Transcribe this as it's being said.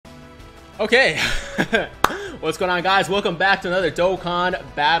Okay, what's going on, guys? Welcome back to another Dokkan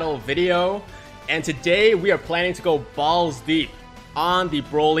battle video, and today we are planning to go balls deep on the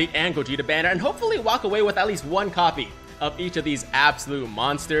BROLY and Gogeta banner and hopefully walk away with at least one copy of each of these absolute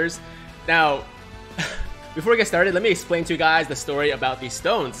monsters. Now, before we get started, let me explain to you guys the story about these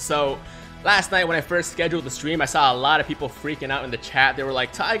stones. So, last night when I first scheduled the stream, I saw a lot of people freaking out in the chat. They were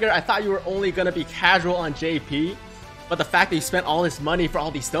like, Tiger, I thought you were only gonna be casual on JP. But the fact that you spent all this money for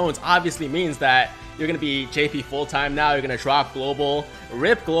all these stones obviously means that you're going to be JP full-time now. You're going to drop global,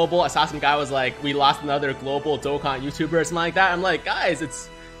 rip global. I saw some guy was like, we lost another global Dokkan YouTuber or something like that. I'm like, guys, it's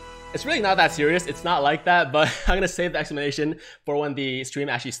really not that serious. It's not like that, but I'm going to save the explanation for when the stream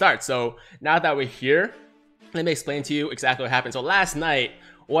actually starts. So now that we're here, let me explain to you exactly what happened. So last night,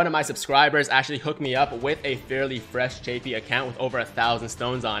 one of my subscribers actually hooked me up with a fairly fresh JP account with over 1,000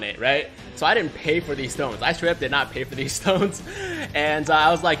 stones on it, right? So I didn't pay for these stones. I straight up did not pay for these stones. And I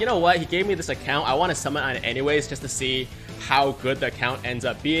was like, you know what? He gave me this account. I want to summon on it anyways just to see how good the account ends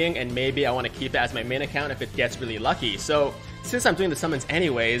up being. And maybe I want to keep it as my main account if it gets really lucky. So since I'm doing the summons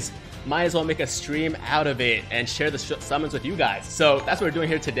anyways, might as well make a stream out of it and share the summons with you guys. So that's what we're doing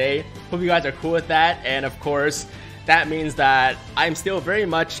here today. Hope you guys are cool with that. And of course, that means that I'm still very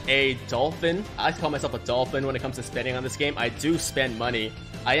much a dolphin. I like to call myself a dolphin when it comes to spending on this game. I do spend money.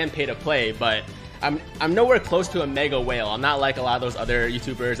 I am pay to play, but I'm nowhere close to a mega whale. I'm not like a lot of those other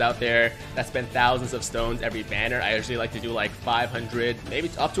YouTubers out there that spend thousands of stones every banner. I usually like to do like 500, maybe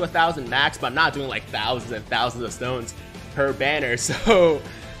up to 1,000 max, but I'm not doing like thousands and thousands of stones per banner. So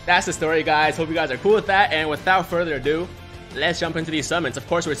that's the story, guys. Hope you guys are cool with that. And without further ado, let's jump into these summons. Of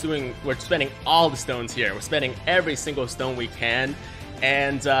course, we're spending all the stones here. We're spending every single stone we can.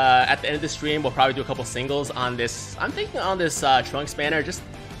 And at the end of the stream, we'll probably do a couple singles on this. I'm thinking on this Trunks banner, just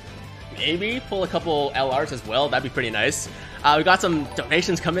maybe pull a couple LRs as well. That'd be pretty nice. We got some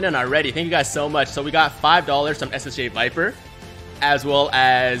donations coming in already. Thank you guys so much. So we got $5 from SSJ Viper, as well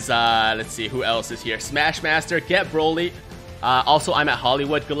as, let's see, who else is here? Smashmaster, Get Broly. Also, I'm at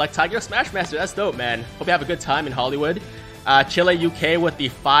Hollywood. Good luck, Tiger. Smashmaster, that's dope, man. Hope you have a good time in Hollywood. Chile UK with the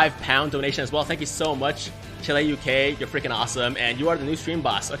 £5 donation as well. Thank you so much, Chile UK. You're freaking awesome, and you are the new stream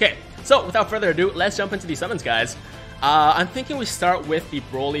boss. Okay, so without further ado, let's jump into these summons, guys. I'm thinking we start with the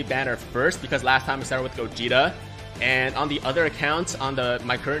BROLY banner first, because last time we started with Gogeta, and on the other account, on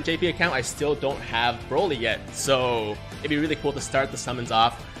my current JP account, I still don't have BROLY yet. So it'd be really cool to start the summons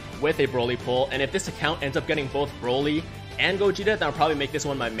off with a BROLY pull. And if this account ends up getting both BROLY and Gogeta, then I'll probably make this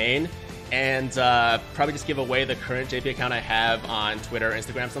one my main. And probably just give away the current JP account I have on Twitter,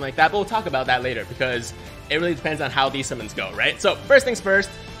 Instagram, something like that. But we'll talk about that later because it really depends on how these summons go, right? So first things first,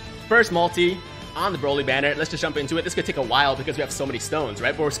 first multi on the BROLY banner. Let's just jump into it. This could take a while because we have so many stones,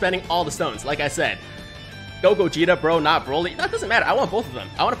 right? But we're spending all the stones, like I said. Go Gogeta, bro, not BROLY. No, it doesn't matter. I want both of them.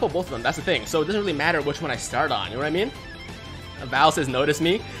 I want to pull both of them. That's the thing. So it doesn't really matter which one I start on. You know what I mean? Val says, notice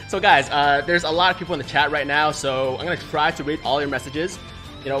me. So guys, there's a lot of people in the chat right now. So I'm going to try to read all your messages,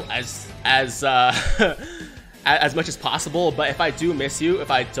 you know, as much as possible. But if I do miss you, if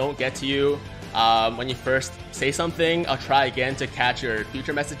I don't get to you when you first say something, I'll try again to catch your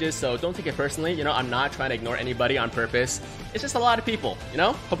future messages. So don't take it personally. You know, I'm not trying to ignore anybody on purpose. It's just a lot of people, you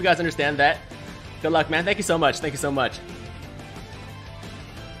know. Hope you guys understand that. Good luck, man. Thank you so much. Thank you so much.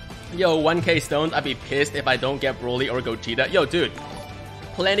 Yo, 1k stones. I'd be pissed if I don't get BROLY or Gogeta. Yo, dude,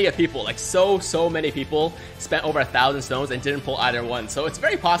 plenty of people, like so many people spent over 1,000 stones and didn't pull either one. So it's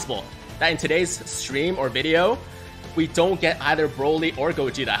very possible that in today's stream or video, we don't get either BROLY or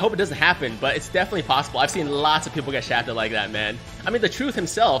Gogeta. I hope it doesn't happen, but it's definitely possible. I've seen lots of people get shafted like that, man. I mean, the Truth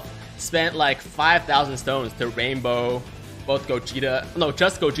himself spent like 5,000 stones to rainbow both Gogeta, no,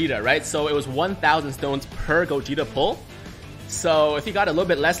 just Gogeta, right? So it was 1,000 stones per Gogeta pull. So if he got a little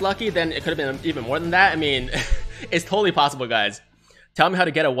bit less lucky, then it could have been even more than that. I mean, it's totally possible, guys. Tell me how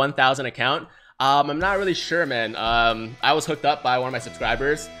to get a 1,000 account. I'm not really sure, man. I was hooked up by one of my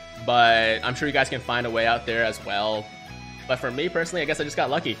subscribers, but I'm sure you guys can find a way out there as well. But for me personally, I guess I just got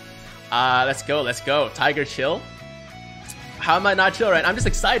lucky. Let's go, let's go. Tiger, chill. How am I not chill, right? I'm just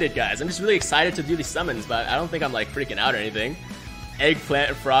excited, guys. I'm just really excited to do these summons, but I don't think I'm like freaking out or anything.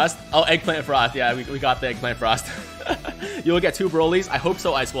 Eggplant Frost. Oh, Eggplant Frost. Yeah, we got the Eggplant Frost. You will get 2 BROLYs. I hope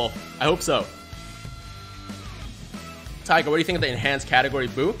so, Ice Wolf. I hope so. Tiger, what do you think of the enhanced category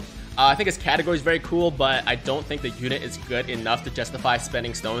boo? I think its category is very cool, but I don't think the unit is good enough to justify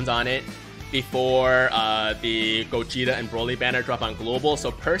spending stones on it before the Gogeta and BROLY banner drop on global.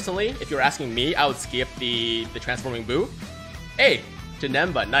 So personally, if you're asking me, I would skip the transforming boo. Hey,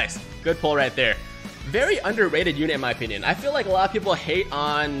 Janemba, nice. Good pull right there. Very underrated unit in my opinion. I feel like a lot of people hate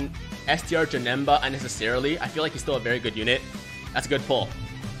on STR Janemba unnecessarily. I feel like he's still a very good unit. That's a good pull.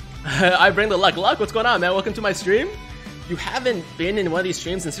 I bring the luck. Luck, what's going on, man? Welcome to my stream. You haven't been in one of these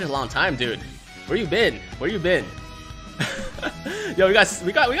streams in such a long time, dude. Where you been? Where you been? Yo, we got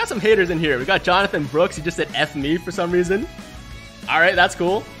some haters in here. We got Jonathan Brooks. He just said F me for some reason. All right, that's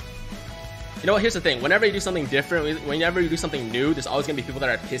cool. You know what? Here's the thing. Whenever you do something different, whenever you do something new, there's always gonna be people that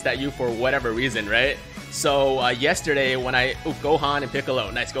are pissed at you for whatever reason, right? So yesterday when Gohan and Piccolo,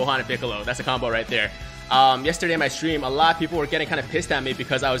 nice, Gohan and Piccolo. That's a combo right there. Yesterday in my stream, a lot of people were getting kind of pissed at me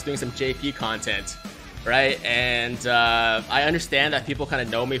because I was doing some JP content, right? And I understand that people kind of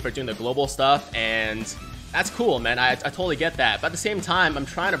know me for doing the global stuff, and that's cool, man. I totally get that. But at the same time, I'm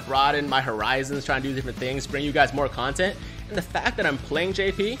trying to broaden my horizons, trying to do different things, bring you guys more content. And the fact that I'm playing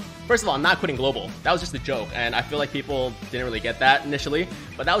JP, first of all, I'm not quitting global. That was just a joke, and I feel like people didn't really get that initially.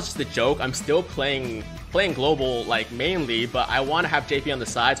 But that was just a joke. I'm still playing global, like, mainly, but I want to have JP on the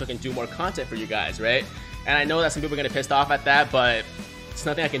side so I can do more content for you guys, right? And I know that some people are going to be pissed off at that, but it's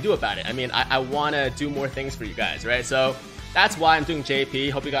nothing I can do about it. I mean, I want to do more things for you guys, right? So that's why I'm doing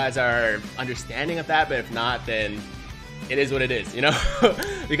JP. Hope you guys are understanding of that, but if not, then it is what it is, you know?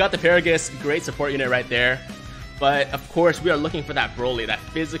 We got the Paragus, great support unit right there. But of course, we are looking for that BROLY, that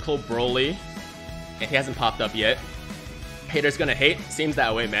physical BROLY. And he hasn't popped up yet. Haters gonna hate? Seems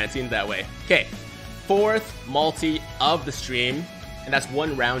that way, man. Seems that way. Okay, 4th multi of the stream. And that's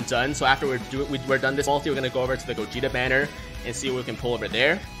 1 round done. So after we're done this multi, we're gonna go over to the Gogeta banner and see what we can pull over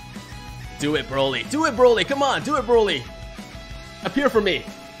there. Do it, BROLY. Do it, BROLY. Come on, do it, BROLY. Appear for me.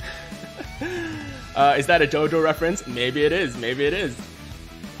 Is that a JoJo reference? Maybe it is. Maybe it is.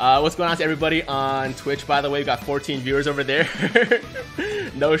 What's going on to everybody on Twitch, by the way? We got 14 viewers over there.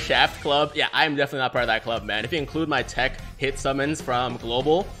 No Shaft Club. Yeah, I'm definitely not part of that club, man. If you include my tech hit summons from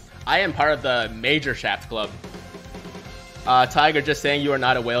Global, I am part of the major Shaft Club. Tiger just saying you are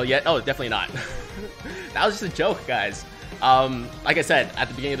not a whale yet. Oh, definitely not. That was just a joke, guys. Like I said, at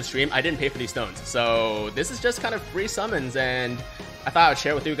the beginning of the stream, I didn't pay for these stones. So this is just kind of free summons, and I thought I would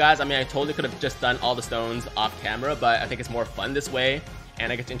share with you guys. I mean, I totally could have just done all the stones off camera, but I think it's more fun this way.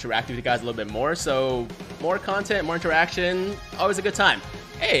 And I get to interact with you guys a little bit more. So more content, more interaction, always a good time.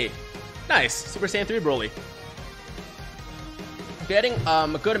 Hey, nice. Super Saiyan 3 BROLY. Getting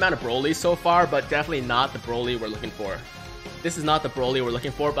a good amount of BROLY so far, but definitely not the BROLY we're looking for. This is not the BROLY we're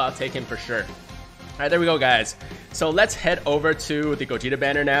looking for, but I'll take him for sure. Alright, there we go, guys. So let's head over to the Gogeta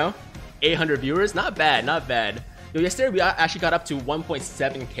banner now. 800 viewers, not bad, not bad. Yo, yesterday we actually got up to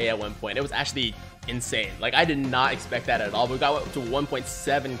 1.7k at one point. It was actually insane. Like, I did not expect that at all. We got up to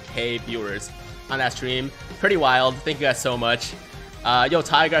 1.7k viewers on that stream. Pretty wild. Thank you guys so much. Yo,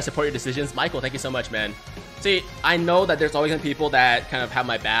 Tiger, I support your decisions. Michael, thank you so much, man. See, I know that there's always gonna be people that kind of have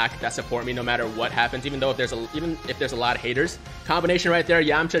my back, that support me no matter what happens, even if there's a lot of haters. Combination right there,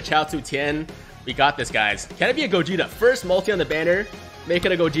 Yamcha, Chaozu, Tien. We got this, guys. Can it be a Gogeta? First multi on the banner. Make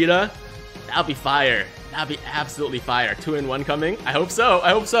it a Gogeta. That'll be fire. That'll be absolutely fire. 2-in-1 coming. I hope so. I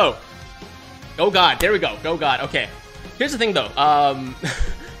hope so. Oh god, there we go. Oh god. Okay. Here's the thing though.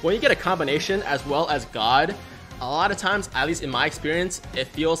 When you get a combination as well as God, a lot of times, at least in my experience, it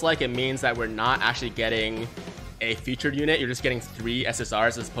feels like it means that we're not actually getting a featured unit. You're just getting 3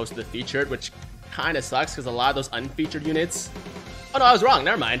 SSRs as opposed to the featured, which kind of sucks because a lot of those unfeatured units. Oh no, I was wrong.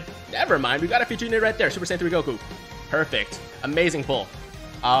 Never mind. Never mind. We got a featured unit right there. Super Saiyan 3 Goku. Perfect. Amazing pull.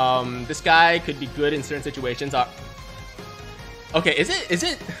 This guy could be good in certain situations. Okay, is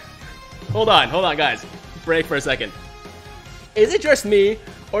it? Hold on, guys. Break for a second. Is it just me,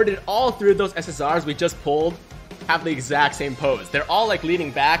 or did all 3 of those SSRs we just pulled have the exact same pose? They're all like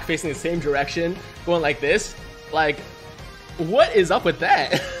leaning back, facing the same direction, going like this. Like, what is up with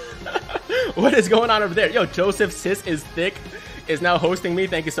that? What is going on over there? Yo, Joseph Sis is thick is now hosting me.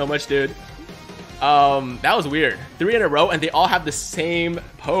 Thank you so much, dude. That was weird. 3 in a row, and they all have the same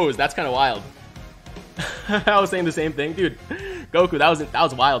pose. That's kind of wild. I was saying the same thing, dude. Goku, that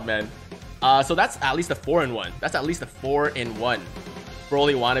was wild, man. So that's at least a 4-in-1. That's at least a 4-in-1.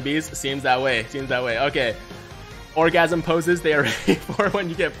 BROLY wannabes. Seems that way. Seems that way. Okay. Orgasm poses. They are ready for when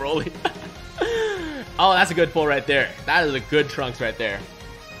you get BROLY. Oh, that's a good pull right there. That is a good Trunks right there.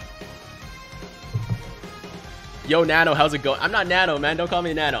 Yo, Nano, how's it going? I'm not Nano, man. Don't call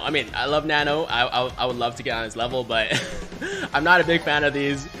me Nano. I mean, I love Nano. I would love to get on his level, but I'm not a big fan of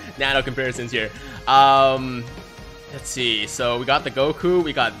these Nano comparisons here. Let's see. So we got the Goku.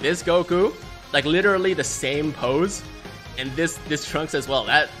 We got this Goku. Like, literally the same pose. And this Trunks as well.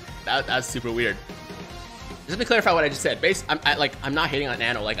 That's super weird. Just to clarify what I just said. I'm not hating on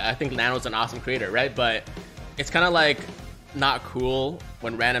Nano. Like, I think Nano's an awesome creator, right? But it's kind of like not cool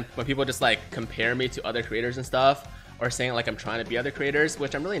when people just like compare me to other creators and stuff, or saying like I'm trying to be other creators,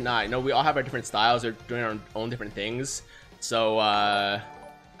 which I'm really not. You know, we all have our different styles or doing our own different things. So I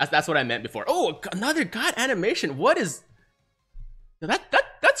That's what I meant before. Oh, another God animation. What is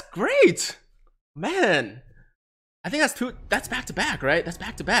that's great, man. I think that's back to back, right? That's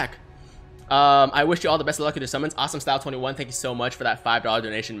back to back. I wish you all the best of luck with your summons. Awesome Style 21, thank you so much for that $5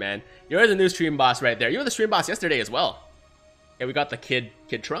 donation, man. You're the new stream boss right there. You were the stream boss yesterday as well. Okay, we got the kid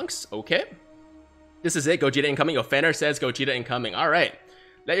Trunks. Okay, this is it. Gogeta incoming. Yo, Fenner says Gogeta incoming. All right,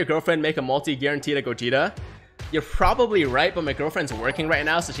 let your girlfriend make a multi guaranteed a Gogeta. You're probably right, but my girlfriend's working right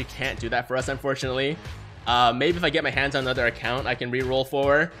now, so she can't do that for us, unfortunately. Maybe if I get my hands on another account, I can re-roll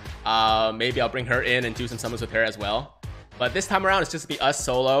for her. Maybe I'll bring her in and do some summons with her as well. But this time around, it's just be us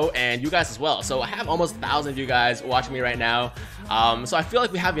solo and you guys as well. So I have almost 1,000 of you guys watching me right now. So I feel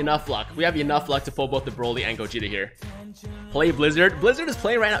like we have enough luck. We have enough luck to pull both the Broly and Gogeta here. Play Blizzard. Blizzard is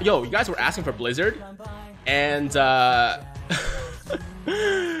playing right now. Yo, you guys were asking for Blizzard, and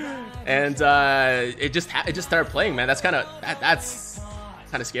it just started playing, man. That's kind of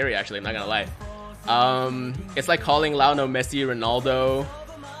scary, actually. I'm not gonna lie. It's like calling Lionel Messi Ronaldo.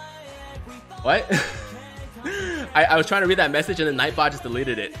 What? I was trying to read that message and then Nightbot just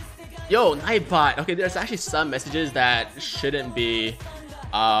deleted it. Yo, Nightbot. Okay, there's actually some messages that shouldn't be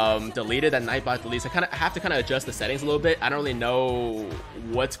deleted that Nightbot deletes. I have to kind of adjust the settings a little bit. I don't really know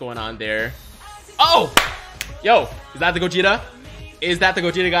what's going on there. Oh! Yo, is that the Gogeta? Is that the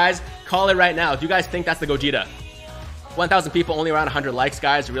Gogeta, guys? Call it right now. Do you guys think that's the Gogeta? 1,000 people, only around 100 likes,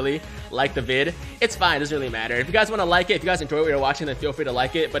 guys. Really like the vid. It's fine, doesn't really matter. If you guys want to like it, if you guys enjoy what you're watching, then feel free to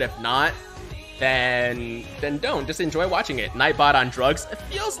like it. But if not, then don't. Just enjoy watching it. Nightbot on drugs. It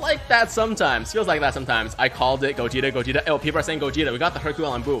feels like that sometimes. I called it. Gogeta. Oh, people are saying Gogeta. We got the Hercule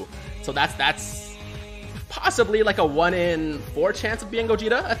on Boo. So that's possibly like a 1 in 4 chance of being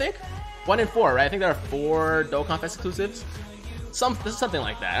Gogeta, I think. 1 in 4, right? I think there are 4 Dokkan Fest exclusives. Something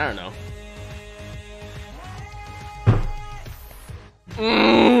like that. I don't know.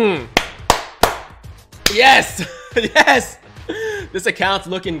 Yes! Yes! This account's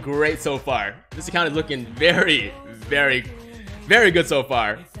looking great so far. This account is looking very, very, very good so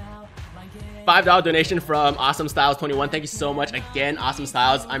far. $5 donation from Awesome Styles 21. Thank you so much again, Awesome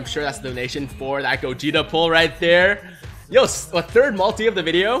Styles. I'm sure that's the donation for that Gogeta pull right there. Yo, a third multi of the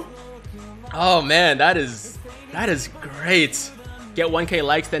video. Oh man, that is great. Get 1K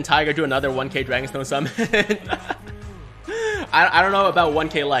likes, then Tiger do another 1K Dragonstone summon. I don't know about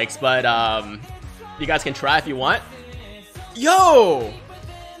 1K likes, but you guys can try if you want. Yo,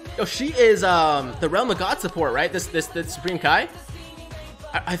 she is the Realm of God support, right? This Supreme Kai.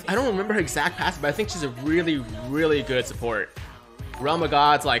 I don't remember her exact passive, but I think she's a really, really good support. Realm of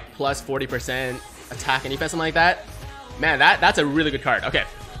God's like plus 40% attack and defense, something like that. Man, that's a really good card. Okay,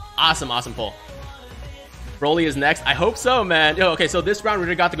 awesome pull. Broly is next. I hope so, man. Yo, okay, so this round we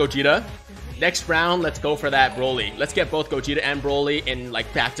already got the Gogeta. Next round, let's go for that Broly. Let's get both Gogeta and Broly in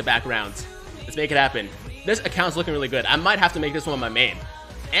like back-to-back rounds. Let's make it happen. This account's looking really good. I might have to make this one my main.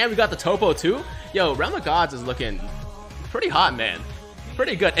 And we got the Topo too. Yo, Realm of Gods is looking pretty hot, man.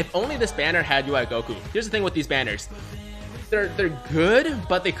 Pretty good. If only this banner had UI Goku. Here's the thing with these banners. They're good,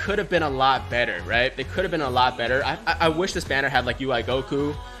 but they could have been a lot better, right? They could have been a lot better. I wish this banner had like UI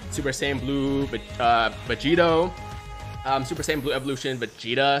Goku, Super Saiyan Blue, Vegito, Super Saiyan Blue Evolution,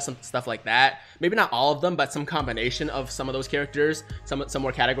 Vegeta, some stuff like that. Maybe not all of them, but some combination of some of those characters, some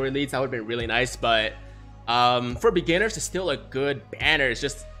more category leads. That would have been really nice, but for beginners, it's still a good banner. It's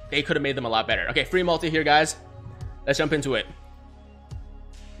just they could have made them a lot better. Okay, free multi here, guys. Let's jump into it.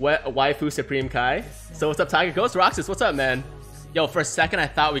 Waifu Supreme Kai. So what's up, Tiger Ghost? Roxas, what's up, man? Yo, for a second I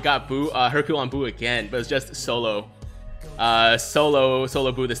thought we got Boo, Hercule on Boo again, but it's just solo.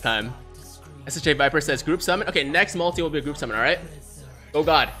 Solo Boo this time. SHA Viper says group summon. Okay, next multi will be a group summon, alright? Go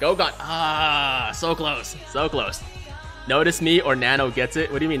God. Ah, so close. Notice me or Nano gets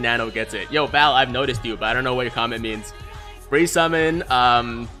it? What do you mean Nano gets it? Yo, Val, I've noticed you, but I don't know what your comment means. Free summon.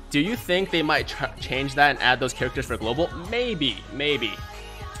 Do you think they might change that and add those characters for global? Maybe.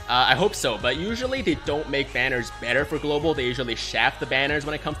 I hope so, but usually they don't make banners better for global. They usually shaft the banners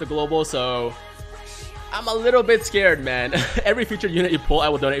when it comes to global, so I'm a little bit scared, man. Every future unit you pull, I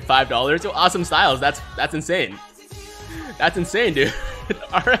will donate $5. Yo, Awesome Styles, that's insane. That's insane, dude.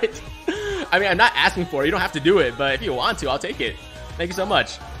 All right. I mean, I'm not asking for it. You don't have to do it, but if you want to, I'll take it. Thank you so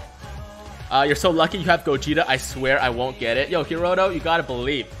much. You're so lucky you have Gogeta. I swear I won't get it. Yo, Hiroto, you gotta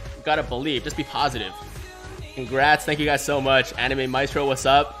believe. Just be positive. Congrats. Thank you guys so much. Anime Maestro, what's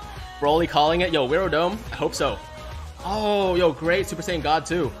up? Broly calling it. Yo, Wiro Dome. I hope so. Oh, yo, great. Super Saiyan God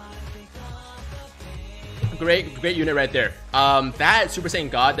too. Great unit right there. That Super Saiyan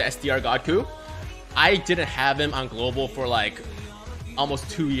God, the SDR Godku, I didn't have him on global for like almost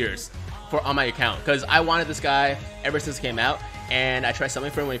 2 years on my account because I wanted this guy ever since it came out. and I tried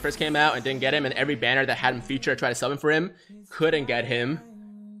summoning for him when he first came out and didn't get him, and every banner that had him featured I tried to summon for him, couldn't get him.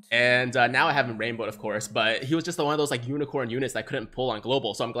 And now I have him rainbowed, of course, but he was just one of those like unicorn units that I couldn't pull on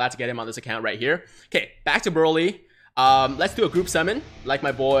global, so I'm glad to get him on this account right here. Okay, back to BROLY. Let's do a group summon like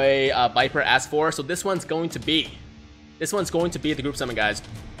my boy Viper asked for. So this one's going to be the group summon, guys.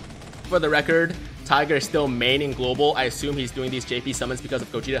 For the record, Tiger is still maining global. I assume he's doing these JP summons because of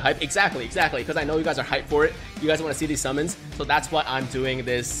Gogeta hype. Exactly, because I know you guys are hyped for it. You guys want to see these summons, so that's what I'm doing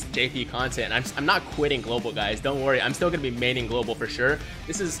this JP content. I'm not quitting global, guys. Don't worry, I'm still going to be maining global for sure.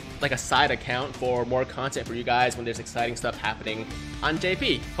 This is like a side account for more content for you guys when there's exciting stuff happening on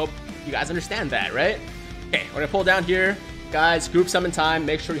JP. Hope you guys understand that, right? Okay, we're going to pull down here. Guys, group summon time.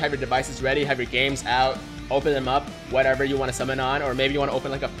 Make sure you have your devices ready, have your games out. Open them up, whatever you want to summon on, or maybe you want to open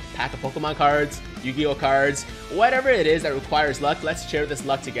like a pack of Pokemon cards, Yu-Gi-Oh cards, whatever it is that requires luck. Let's share this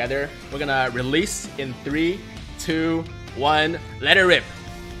luck together. We're gonna release in 3, 2, 1, let it rip.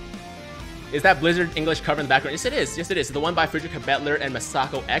 Is that Blizzard English cover in the background? Yes, it is. Yes, it is. The one by Friedrich, Habetler, and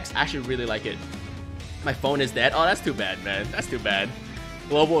Masako X. I actually really like it. My phone is dead. Oh, that's too bad, man. That's too bad.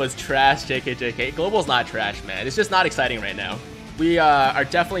 Global is trash, JK. Global's not trash, man. It's just not exciting right now. We are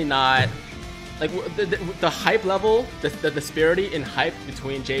definitely not... Like, the hype level, the disparity in hype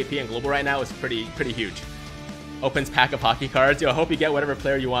between JP and Global right now is pretty huge. Opens pack of hockey cards. Yo, I hope you get whatever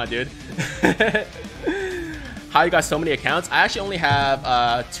player you want, dude. How you got so many accounts? I actually only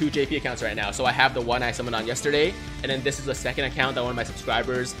have 2 JP accounts right now. So I have the one I summoned on yesterday, and then this is the second account that one of my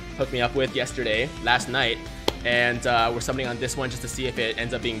subscribers hooked me up with last night. And we're summoning on this one just to see if it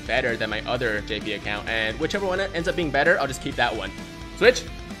ends up being better than my other JP account. And whichever one ends up being better, I'll just keep that one. Switch.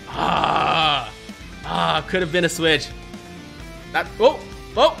 Could have been a switch. That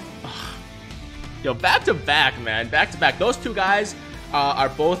Yo, back to back, man. Back to back. Those two guys are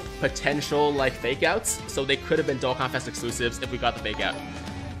both potential like fake outs, so they could have been Dokkan Fest exclusives if we got the fake out.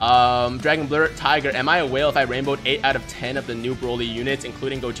 Dragon Blur, Tiger. Am I a whale if I rainbowed 8 out of 10 of the new BROLY units,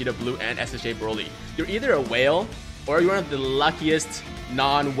 including Gogeta Blue and SSJ BROLY? You're either a whale or you're one of the luckiest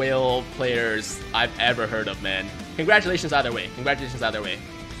non-whale players I've ever heard of, man. Congratulations either way. Congratulations either way.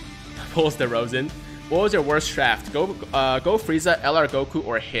 Pulls the Rosen. What was your worst draft? Go Frieza, LR Goku,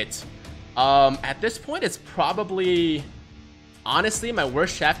 or Hit? At this point, it's probably... Honestly, my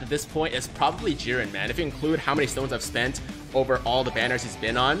worst draft at this point is probably Jiren, man. If you include how many stones I've spent over all the banners he's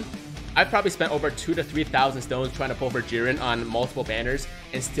been on, I've probably spent over 2,000 to 3,000 stones trying to pull for Jiren on multiple banners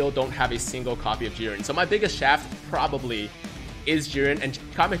and still don't have a single copy of Jiren. So my biggest shaft probably is Jiren. And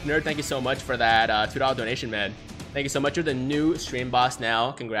Comic Nerd, thank you so much for that $2 donation, man. Thank you so much. You're the new stream boss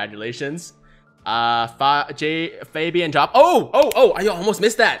now. Congratulations. Fabian Job. Oh, I almost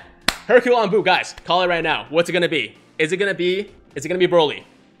missed that. Hercule on Boo, guys. Call it right now. What's it gonna be? Is it gonna be BROLY?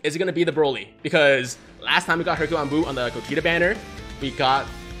 Is it gonna be the BROLY? Because last time we got Hercule on Boo on the Gogeta banner, we got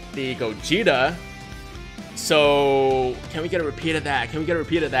the Gogeta. So can we get a repeat of that?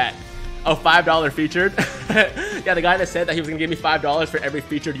 Oh, $5 featured. Yeah, the guy that said that he was gonna give me $5 for every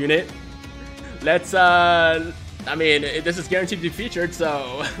featured unit. Let's I mean, this is guaranteed to be featured,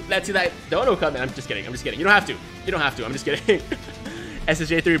 so let's see that dono come in. I'm just kidding. You don't have to. I'm just kidding.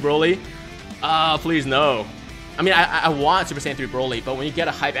 SSJ3 BROLY. Please no. I mean, I want Super Saiyan 3 BROLY, but when you get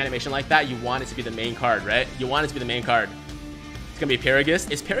a hype animation like that, you want it to be the main card, right? You want it to be the main card. It's gonna be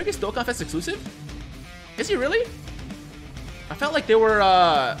Paragus. Is Paragus Dokkan Fest exclusive? Is he really? I felt like they were,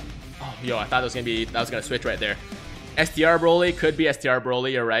 oh, yo, I thought that was gonna switch right there. STR BROLY, could be STR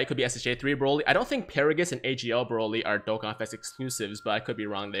BROLY, you're right. Could be SSJ3 BROLY. I don't think Paragus and AGL BROLY are Dokkan Fest exclusives, but I could be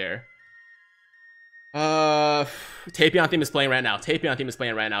wrong there. Tapion theme is playing right now.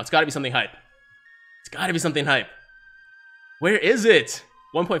 It's gotta be something hype. Where is it?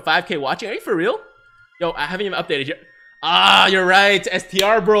 1.5k watching? Are you for real? Yo, I haven't even updated yet. You're right.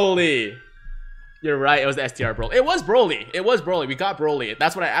 STR BROLY. You're right, it was the STR BROLY. It was BROLY. We got BROLY.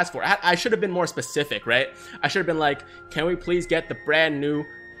 That's what I asked for. I should have been more specific, right? I should have been like, can we please get the brand new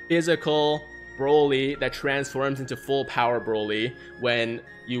physical BROLY that transforms into full power BROLY when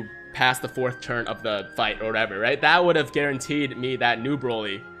you pass the 4th turn of the fight or whatever, right? That would have guaranteed me that new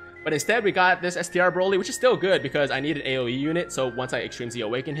BROLY. But instead, we got this STR BROLY, which is still good because I need an AoE unit. So once I Extreme Z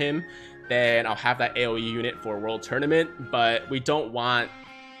Awaken him, then I'll have that AoE unit for World Tournament. But we don't want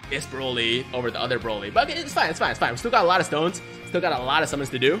this BROLY over the other BROLY. But okay, it's fine. We still got a lot of stones. Still got a lot of summons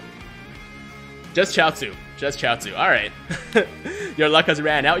to do. Just Chaozu. All right. Your luck has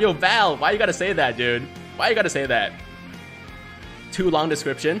ran out. Yo, Val, why you gotta say that, dude? Why you gotta say that? Too long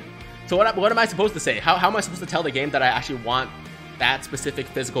description. So what am I supposed to say? How am I supposed to tell the game that I actually want that specific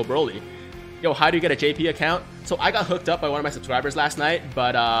physical BROLY? Yo, how do you get a JP account? So I got hooked up by one of my subscribers last night,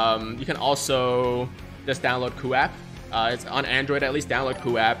 but you can also just download KU app It's on Android, at least download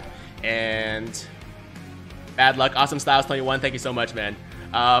Poo app. And bad luck, Awesome Styles 21. Thank you so much, man.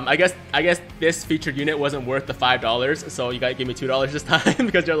 I guess this featured unit wasn't worth the $5, so you gotta give me $2 this time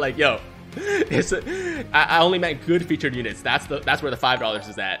because you're like, yo, I only meant good featured units. That's where the $5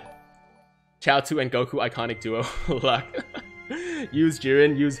 is at. Chaozu and Goku iconic duo. Luck. Use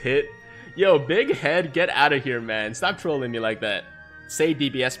Jiren, use Hit. Yo, big head, get out of here, man. Stop trolling me like that. Say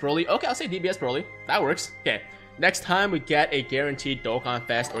DBS Broly. Okay, I'll say DBS Broly. That works. Okay. Next time we get a guaranteed Dokkan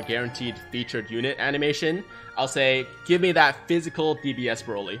Fest or guaranteed featured unit animation, I'll say, give me that physical DBS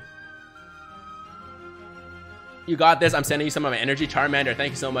Broly. You got this. I'm sending you some of my energy. Charmander,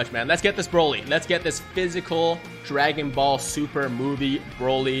 thank you so much, man. Let's get this Broly. Let's get this physical Dragon Ball Super movie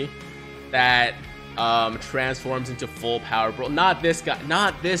Broly that transforms into full power Broly. Not this guy.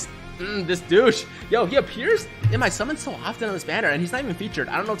 Not this douche. Yo, he appears in my summons so often on this banner, and he's not even featured.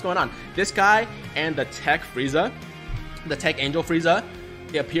 I don't know what's going on. This guy and the Tech Frieza, the Tech Angel Frieza,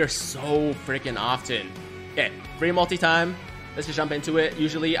 they appear so freaking often. Okay, free multi-time. Let's just jump into it.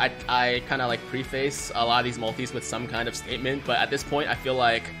 Usually, I kind of like preface a lot of these multis with some kind of statement, but at this point, I feel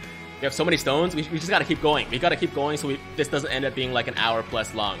like we have so many stones. We just gotta keep going. We gotta keep going so this doesn't end up being like an hour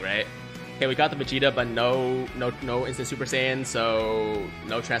plus long, right? Okay, we got the Vegeta, but no instant Super Saiyan, so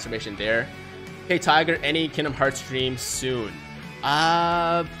no transformation there. Hey Tiger, any Kingdom Hearts stream soon?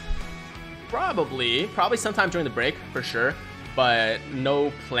 Probably sometime during the break for sure, but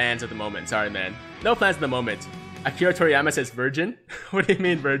no plans at the moment. Sorry, man, no plans at the moment. Akira Toriyama says virgin. What do you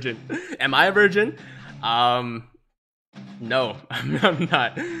mean virgin? Am I a virgin? No, I'm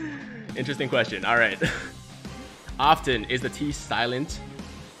not. Interesting question. All right. Often is the T silent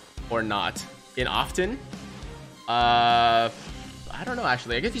or not? In often? I don't know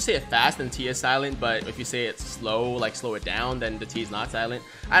actually. I guess if you say it fast, then T is silent, but if you say it slow, like slow it down, then the T is not silent.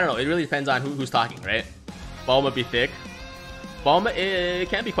 I don't know. It really depends on who's talking, right? Bulma be thick. Bulma, it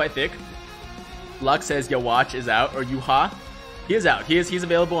can be quite thick. Luck says your watch is out, or Yuha. He is out. He's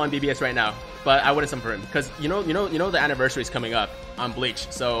available on BBS right now, but I wouldn't summon for him because you know the anniversary is coming up on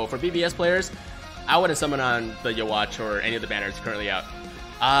Bleach. So for BBS players, I wouldn't summon on the Yawatch or any of the banners currently out.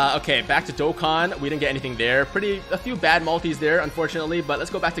 Okay, back to Dokkan. We didn't get anything there. A few bad multis there, unfortunately, but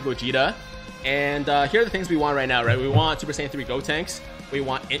let's go back to Gogeta. And here are the things we want right now, right? We want Super Saiyan 3 Gotenks. We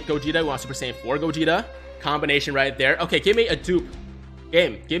want Int Gogeta. We want Super Saiyan 4 Gogeta. Combination right there. Okay, give me a dupe.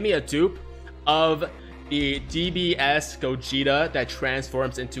 Give me a dupe of the DBS Gogeta that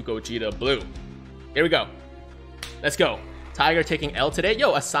transforms into Gogeta Blue. Here we go. Let's go. Tiger taking L today.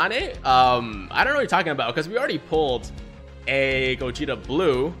 Yo, Asane? I don't know what you're talking about because we already pulled a Gogeta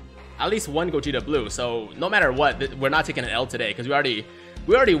Blue, at least one Gogeta Blue, so no matter what, we're not taking an L today because we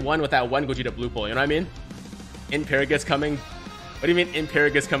already won with that one Gogeta Blue pull, you know what I mean? Imperagus coming. What do you mean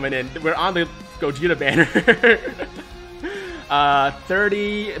Imperagus coming in? We're on the Gogeta banner.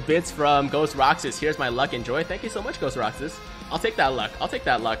 30 bits from Ghost Roxas. Here's my luck, enjoy. Thank you so much, Ghost Roxas. I'll take that luck. I'll take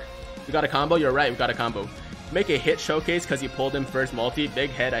that luck. We got a combo. You're right, we got a combo. Make a hit showcase because you pulled him first multi.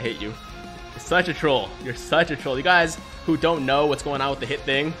 Big head, I hate you. You're such a troll. You're such a troll. You guys who don't know what's going on with the hit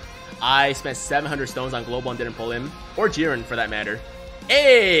thing, I spent 700 stones on Global and didn't pull him, or Jiren for that matter.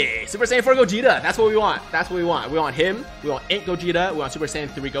 Hey, Super Saiyan 4 Gogeta. That's what we want. That's what we want. We want him. We want Int Gogeta. We want Super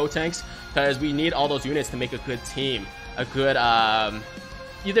Saiyan 3 Gotenks because we need all those units to make a good team. A good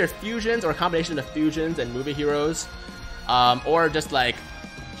either fusions or a combination of fusions and movie heroes, or just like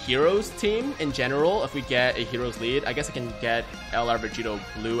heroes team in general. If we get a heroes lead, I guess I can get LR Vegito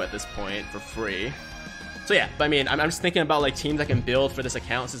Blue at this point for free. So yeah, but I mean, I'm just thinking about like teams I can build for this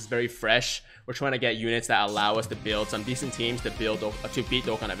account. This is very fresh. We're trying to get units that allow us to build some decent teams to beat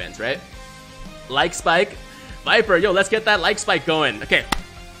Dokkan events, right? Like spike, Viper, yo, let's get that like spike going. Okay,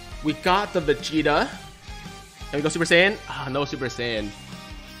 we got the Vegeta. Can we go Super Saiyan? Ah, no Super Saiyan.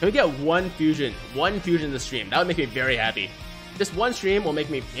 Can we get one fusion in the stream? That would make me very happy. Just one stream will make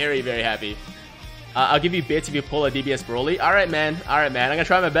me very, very happy. I'll give you bits if you pull a DBS Broly. All right, man. I'm gonna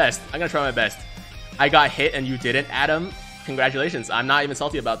try my best. I got hit and you didn't, Adam. Congratulations. I'm not even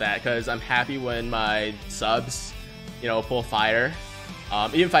salty about that because I'm happy when my subs, you know, pull fire.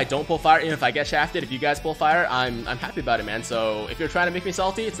 Even if I don't pull fire, even if I get shafted, if you guys pull fire, I'm happy about it, man. So if you're trying to make me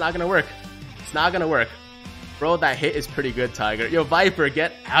salty, it's not gonna work. It's not gonna work. Bro, that hit is pretty good, Tiger. Yo, Viper,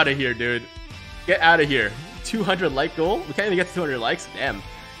 get out of here, dude. Get out of here. 200 like goal? We can't even get to 200 likes? Damn.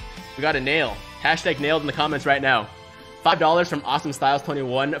 We got a nail. Hashtag nailed in the comments right now. $5 from Awesome Styles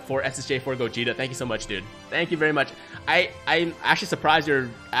 21 for SSJ4 Gogeta. Thank you so much, dude. Thank you very much. I'm actually surprised you're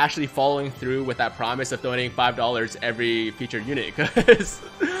actually following through with that promise of donating $5 every featured unit because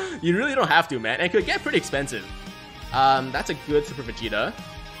you really don't have to, man. And it could get pretty expensive. That's a good Super Vegeta.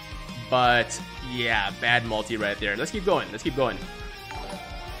 But yeah, bad multi right there. Let's keep going. Let's keep going.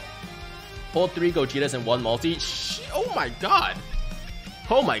 Hold 3 Gogetas and 1 multi. Oh my god.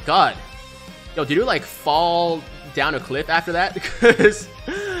 Oh my god. Yo, did you like fall down a cliff after that? Because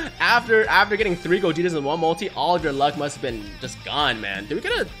after getting 3 Gogetas and 1 multi, all of your luck must have been just gone, man. Did we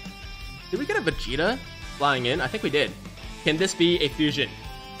get a Vegeta flying in? I think we did. Can this be a fusion?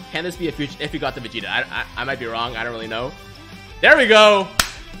 Can this be a fusion if we got the Vegeta? I might be wrong. I don't really know. There we go.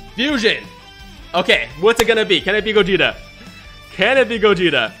 Fusion. Okay, what's it gonna be? Can it be Gogeta? Can it be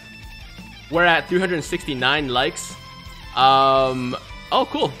Gogeta? We're at 369 likes. Oh,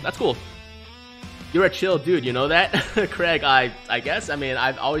 cool. That's cool. You're a chill dude, you know that? Craig, I guess. I mean,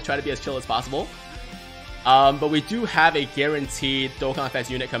 I've always tried to be as chill as possible. But we do have a guaranteed Dokkan Fest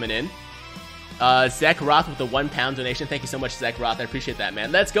unit coming in. Zach Roth with the £1 donation. Thank you so much, Zach Roth. I appreciate that,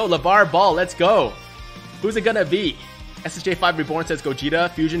 man. Let's go. LeVar Ball, let's go. Who's it gonna be? SSJ5 Reborn says Gogeta.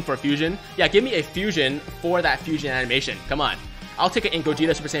 Fusion for fusion. Yeah, give me a fusion for that fusion animation. Come on. I'll take it in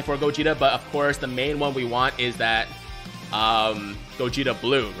Gogeta, Super Saiyan 4 Gogeta, but of course, the main one we want is that Gogeta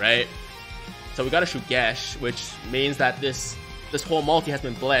Blue, right? So we got a Shugesh, which means that this whole multi has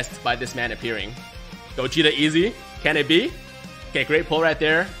been blessed by this man appearing. Gogeta easy. Can it be? Okay, great pull right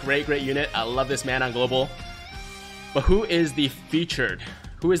there. Great unit. I love this man on Global. But who is the featured?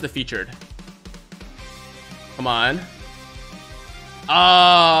 Who is the featured? Come on.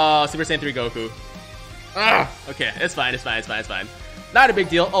 Oh, Super Saiyan 3 Goku. Okay, it's fine. Not a big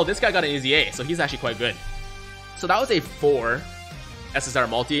deal. Oh, this guy got an easy A, so he's actually quite good. So that was a 4 SSR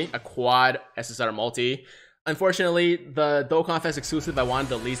multi, a quad SSR multi. Unfortunately, the Dokkan Fest exclusive I wanted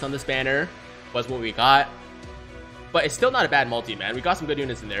the least on this banner was what we got. But it's still not a bad multi, man. We got some good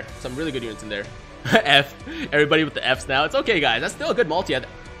units in there. Some really good units in there. F. Everybody with the Fs now. It's okay, guys. That's still a good multi.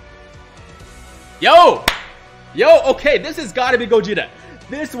 Yo! Okay, this has got to be Gogeta.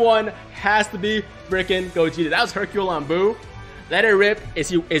 This one has to be freaking Gogeta. That was Hercule on Boo. Let it rip. Is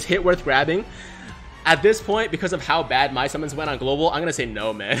hit worth grabbing? At this point, because of how bad my summons went on Global, I'm going to say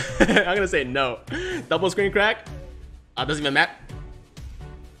no, man. I'm going to say no. Double screen crack? Doesn't even matter.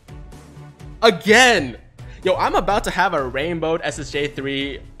 Again! Yo, I'm about to have a rainbowed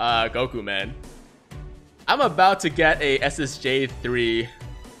SSJ3 Goku, man. I'm about to get a SSJ3...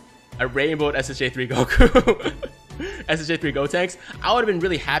 A rainbowed SSJ3 Goku. SSJ3 Gotenks. I would have been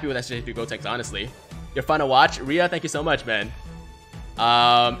really happy with SSJ3 Gotenks, honestly. You're fun to watch. Ria, thank you so much, man.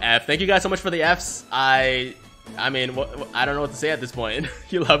 F, thank you guys so much for the Fs. I mean, I don't know what to say at this point.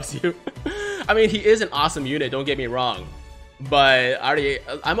 He loves you. I mean, he is an awesome unit, don't get me wrong. But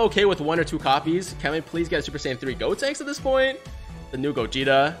I'm okay with 1 or 2 copies. Can we please get a Super Saiyan 3 Gotenks at this point? The new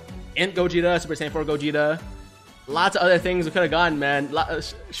Gogeta, Int Gogeta, Super Saiyan 4 Gogeta. Lots of other things we could have gotten, man.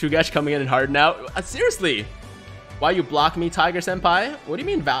 Shugesh coming in and harden out. Seriously. Why you block me, Tiger Senpai? What do you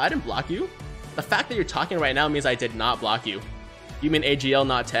mean, Val? I didn't block you. The fact that you're talking right now means I did not block you. You mean AGL,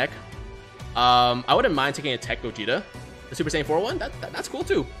 not Tech? I wouldn't mind taking a Tech Gogeta. The Super Saiyan 4 one? That's cool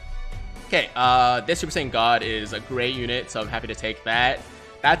too. Okay, this Super Saiyan God is a great unit, so I'm happy to take that.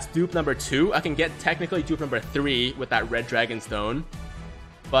 That's dupe number 2. I can get technically dupe number 3 with that Red Dragon Stone.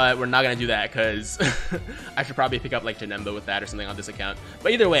 But we're not going to do that because I should probably pick up like Janemba with that or something on this account.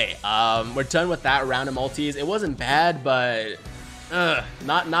 But either way, we're done with that round of multis. It wasn't bad, but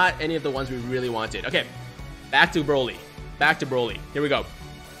not any of the ones we really wanted. Okay, back to Broly. Here we go.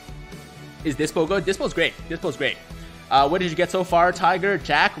 Is Dispo good? Dispo's great. What did you get so far, Tiger?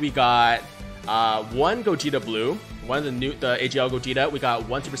 Jack, we got 1 Gogeta Blue, one of the AGL Gogeta. We got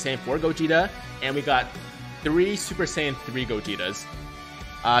 1 Super Saiyan 4 Gogeta, and we got 3 Super Saiyan 3 Gogetas.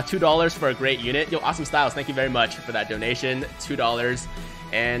 $2 for a great unit. Yo, Awesome Styles, thank you very much for that donation. $2.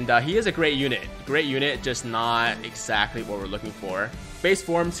 And he is a great unit. Just not exactly what we're looking for. Base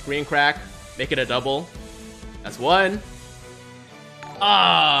form, screen crack, make it a double. That's 1.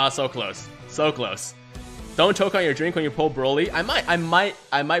 Ah, so close. Don't choke on your drink when you pull Broly. I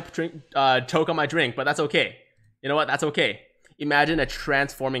might drink, choke on my drink, but that's okay. You know what? That's okay. Imagine a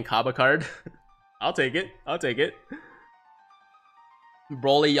transforming Kaba card. I'll take it.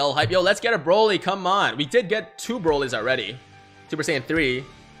 Broly, yell hype. Yo, let's get a Broly. Come on. We did get 2 Brolys already. Super Saiyan 3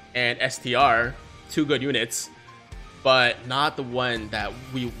 and STR. 2 good units. But not the one that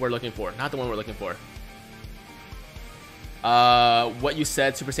we were looking for. What you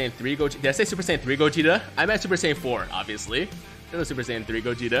said, Super Saiyan 3 Gogeta. Did I say Super Saiyan 3 Gogeta? I meant Super Saiyan 4, obviously. There's no Super Saiyan 3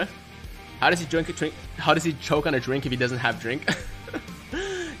 Gogeta. How does he How does he choke on a drink if he doesn't have drink?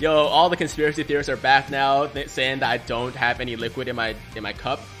 Yo, all the conspiracy theorists are back now, saying that I don't have any liquid in my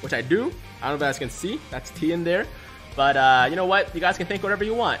cup, which I do. I don't know if you guys can see. That's tea in there. But you know what? You guys can think whatever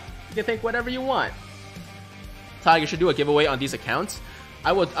you want. Tiger should do a giveaway on these accounts.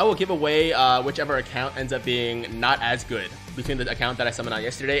 I will give away whichever account ends up being not as good between the account that I summoned on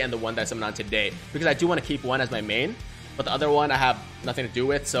yesterday and the one that I summoned on today, because I do want to keep one as my main, but the other one I have nothing to do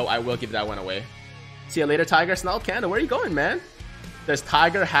with, so I will give that one away. See you later, Tiger. Snarl Candle, where are you going, man? Does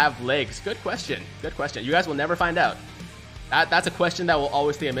Tiger have legs? Good question. Good question. You guys will never find out. That's a question that will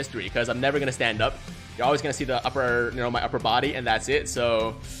always stay a mystery, because I'm never gonna stand up. You're always gonna see the upper, you know, my upper body, and that's it.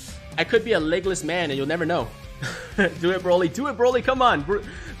 So I could be a legless man, and you'll never know. Do it, Broly. Do it, Broly. Come on,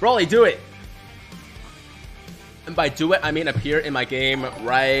 Broly. Do it. And by do it, I mean appear in my game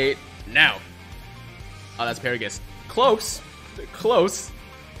right now. Oh, that's Paragus. Close. Close.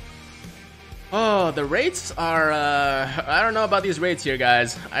 Oh, the rates are, I don't know about these rates here,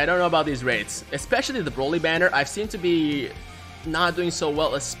 guys. I don't know about these rates. Especially the Broly banner. I've seemed to be not doing so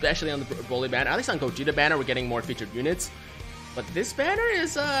well, especially on the Broly banner. At least on Gogeta banner, we're getting more featured units. But this banner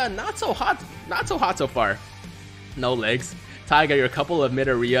is not so hot. Not so hot so far. No legs. Tiger, your couple of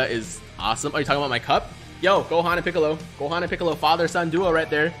mid-area is awesome. Are you talking about my cup? Yo, Gohan and Piccolo. Gohan and Piccolo, father-son duo right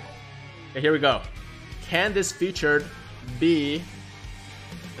there. Okay, here we go. Can this featured be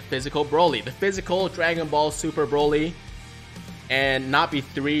the physical Broly? The physical Dragon Ball Super Broly, and not be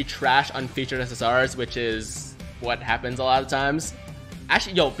 3 trash unfeatured SSRs, which is what happens a lot of times.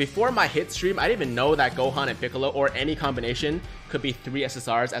 Actually, yo, before my hit stream, I didn't even know that Gohan and Piccolo, or any combination, could be 3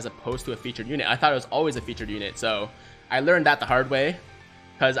 SSRs as opposed to a featured unit. I thought it was always a featured unit, so I learned that the hard way,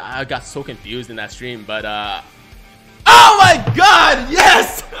 because I got so confused in that stream. But oh my god,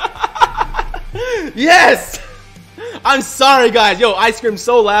 yes! Yes! I'm sorry, guys. Yo, I screamed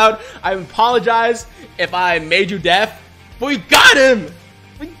so loud. I apologize if I made you deaf, but we got him!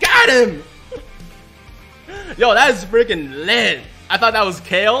 We got him! Yo, that is freaking lit. I thought that was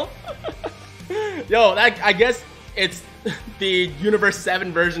Kale. Yo, I guess it's the Universe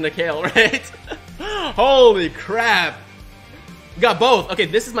 7 version of Kale, right? Holy crap. We got both. Okay,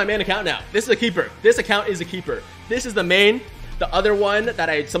 this is my main account now. This is a keeper. This account is a keeper. This is the main. The other one that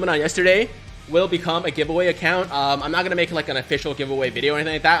I summoned on yesterday will become a giveaway account. I'm not going to make like an official giveaway video or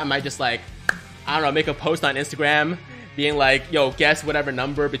anything like that. I might just like, I don't know, make a post on Instagram being like, yo, guess whatever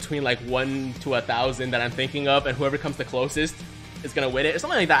number between like 1 to 1,000 that I'm thinking of, and whoever comes the closest is gonna win it, or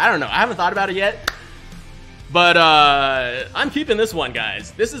something like that. I don't know. I haven't thought about it yet, but I'm keeping this one,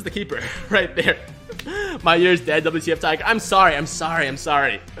 guys. This is the keeper right there. My ear's dead. WTF, Tiger. I'm sorry. I'm sorry. I'm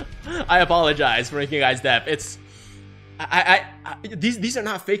sorry. I apologize for making you guys deaf. It's these are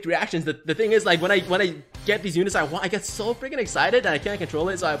not faked reactions. The thing is, like, when I get these units I get so freaking excited and I can't control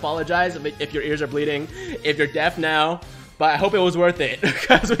it. So I apologize if your ears are bleeding, if you're deaf now. But I hope it was worth it,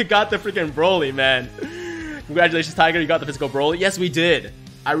 because we got the freaking Broly, man. Congratulations, Tiger, you got the physical Broly. Yes, we did.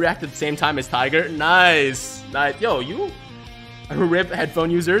 I reacted at the same time as Tiger. Nice. Nice. Yo, you RIP headphone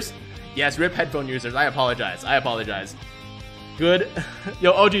users. Yes, RIP headphone users. I apologize. I apologize. Good.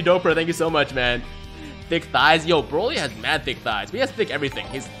 Yo, OG Doper, thank you so much, man. Thick thighs. Yo, Broly has mad thick thighs. But he has thick everything.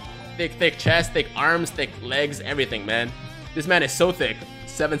 He's thick chest, thick arms, thick legs, everything, man. This man is so thick.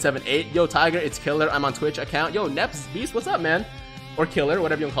 778. Yo, Tiger, it's Killer. I'm on Twitch account. Yo, Neps Beast, what's up, man? Or Killer,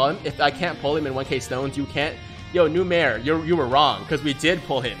 whatever you want to call him. If I can't pull him in 1k stones, you can't. Yo, new mayor, you were wrong, because we did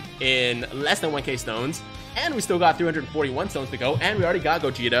pull him in less than 1k stones, and we still got 341 stones to go, and we already got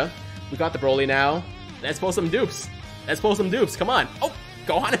Gogeta. We got the Broly now. Let's pull some dupes. Let's pull some dupes. Come on. Oh,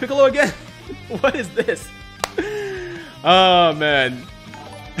 Gohan and Piccolo again. What is this? Oh, man.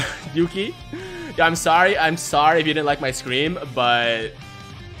 Yuki. Yeah, I'm sorry if you didn't like my scream, but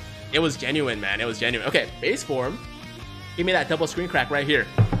it was genuine, man. It was genuine. Okay, base form. Give me that double screen crack right here.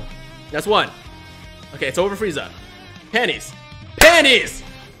 That's one. Okay, it's over Frieza. Panties. Panties!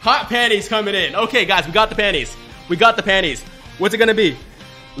 Hot panties coming in. Okay, guys, we got the panties. We got the panties. What's it gonna be?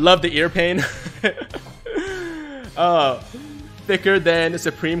 Love the ear pain. Thicker than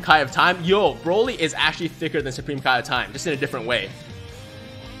Supreme Kai of Time. Yo, Broly is actually thicker than Supreme Kai of Time, just in a different way.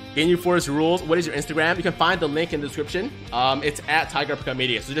 Ginyu Force rules. What is your Instagram? You can find the link in the description. It's at Tiger Uppercut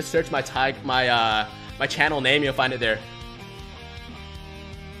Media. So just search my channel name. You'll find it there.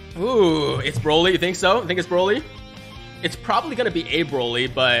 Ooh, it's Broly. You think so? You think it's Broly? It's probably gonna be a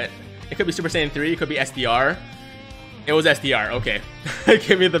Broly, but it could be Super Saiyan 3. It could be SDR. It was SDR. Okay,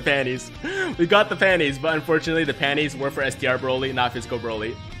 give me the panties. We got the panties, but unfortunately, the panties were for SDR Broly, not physical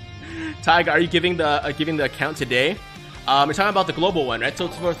Broly. Tiger, are you giving the account today? You're talking about the global one, right? So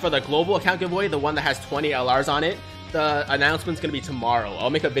for the global account giveaway, the one that has 20 LRs on it, the announcement's gonna be tomorrow. I'll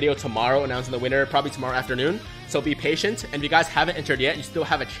make a video tomorrow announcing the winner, probably tomorrow afternoon. So be patient, and if you guys haven't entered yet, you still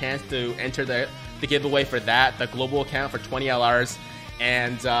have a chance to enter the giveaway for that, the global account for 20 LRs.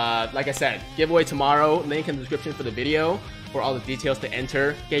 And like I said, giveaway tomorrow, link in the description for the video. for all the details to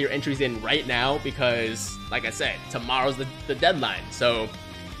enter. Get your entries in right now because, like I said, tomorrow's the deadline. So,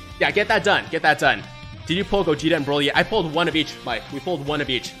 yeah, get that done. Get that done. Did you pull Gogeta and Broly? I pulled one of each, Mike. We pulled one of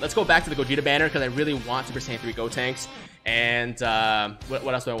each. Let's go back to the Gogeta banner because I really want Super Saiyan 3 Gotenks. And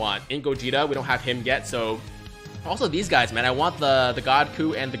what else do I want? In Gogeta, we don't have him yet. So, also these guys, man. I want the God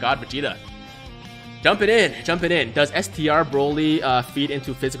Ku and the God Vegeta. Jumping in. Does STR Broly feed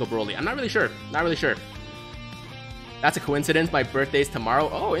into physical Broly? I'm not really sure. Not really sure. That's a coincidence. My birthday's tomorrow.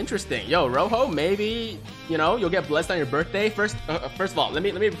 Oh, interesting. Yo, Rojo, maybe, you know, you'll get blessed on your birthday. First of all, let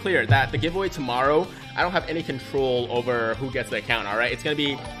me be clear that the giveaway tomorrow, I don't have any control over who gets the account, all right? It's going to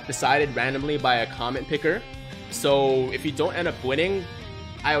be decided randomly by a comment picker. So if you don't end up winning,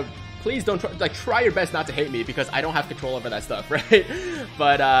 please don't try your best not to hate me because I don't have control over that stuff, right?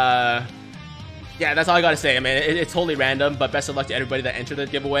 But yeah, that's all I got to say. I mean, it's totally random, but best of luck to everybody that entered the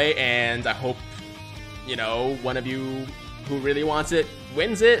giveaway, and I hope, you know, one of you who really wants it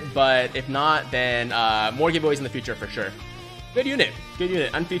wins it, but if not, then more giveaways in the future for sure. Good unit.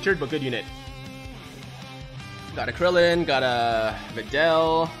 Unfeatured, but good unit. Got a Krillin, got a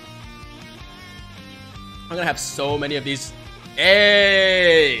Videl. I'm gonna have so many of these.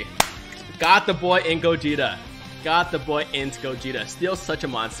 Hey! Got the boy in Gogeta. Still such a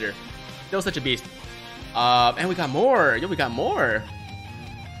monster. Still such a beast. And we got more. Yo, we got more.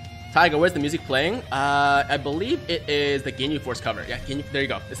 Tiger, where's the music playing? I believe it is the Ginyu Force cover. Yeah, there you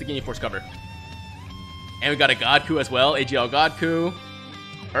go. It's the Ginyu Force cover. And we got a God Ku as well. AGL God Ku.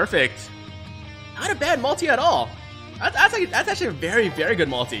 Perfect. Not a bad multi at all. That's actually a very, very good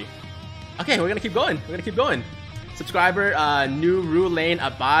multi. Okay, we're gonna keep going. Subscriber, New Ru Lane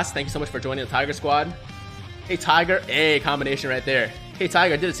Abbas. Thank you so much for joining the Tiger Squad. Hey Tiger, a combination right there. Hey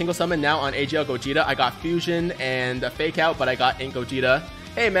Tiger, I did a single summon now on AGL Gogeta. I got Fusion and a Fake Out, but I got in Gogeta.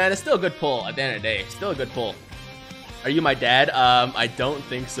 Hey man, it's still a good pull at the end of the day. Still a good pull. Are you my dad? I don't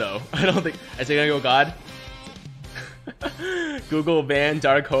think so. I don't think. I say gonna go God. Google Van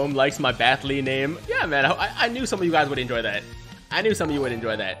Dark Home likes my Bathly name. Yeah man, I knew some of you guys would enjoy that.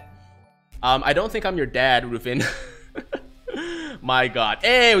 I don't think I'm your dad, Rufin. My god.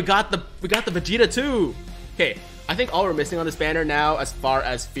 Hey, we got the Vegeta too. Okay, I think all we're missing on this banner now as far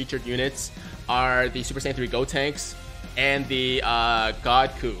as featured units are the Super Saiyan 3 Gotenks and the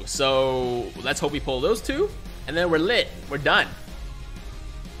God Ku. So let's hope we pull those two, and then we're lit. We're done.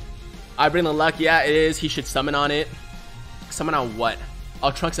 I bring the luck. Yeah, it is. He should summon on it. Summon on what?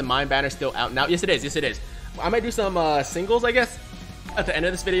 Oh, Trunks and Mine banner still out now. Yes, it is. Yes, it is. I might do some singles, I guess, at the end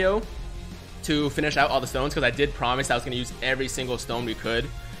of this video to finish out all the stones, because I did promise I was going to use every single stone we could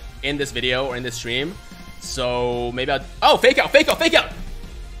in this video or in this stream. So maybe I'll... Oh, fake out.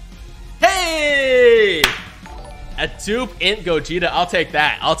 Hey! A dupe int Gogeta. I'll take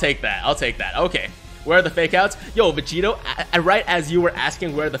that. Okay. Where are the fake outs? Yo, Vegito, right as you were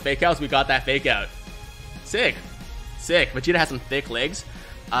asking where are the fake outs, we got that fake out. Sick. Vegeta has some thick legs.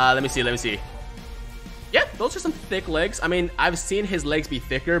 Let me see. Yep, those are some thick legs. I mean, I've seen his legs be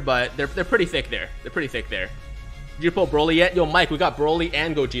thicker, but they're pretty thick there. Did you pull Broly yet? Yo, Mike, we got Broly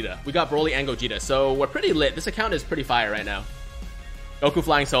and Gogeta. So we're pretty lit. This account is pretty fire right now. Goku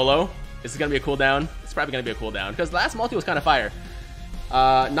flying solo. This is gonna be a cooldown. It's probably gonna be a cooldown because the last multi was kind of fire.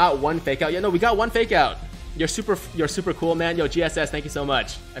 Not one fake out. Yeah, no, we got one fake out. You're super cool, man. Yo, GSS, thank you so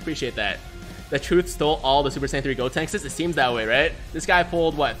much. I appreciate that. The Truth stole all the Super Saiyan 3 Gotenks. It seems that way, right? This guy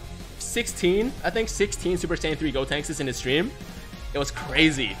pulled what? 16? I think 16 Super Saiyan 3 Gotenks in his stream. It was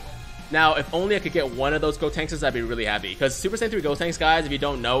crazy. Now, if only I could get one of those Gotenks, I'd be really happy. Because Super Saiyan 3 Gotenks, guys, if you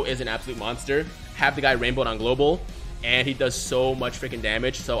don't know, is an absolute monster. Have the guy rainbowed on Global, and he does so much freaking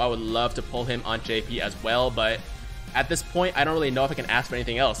damage. So I would love to pull him on JP as well, but at this point, I don't really know if I can ask for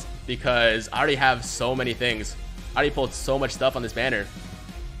anything else because I already have so many things. I already pulled so much stuff on this banner,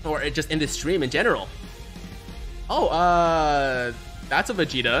 or just in this stream in general. Oh, that's a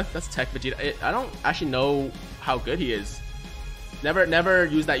Vegeta. That's Tech Vegeta. I don't actually know how good he is. Never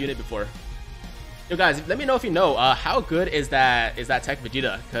used that unit before. Yo, guys, let me know if you know how good is that Tech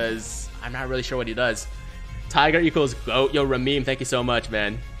Vegeta, because I'm not really sure what he does. Tiger equals GOAT. Yo, Ramim, thank you so much,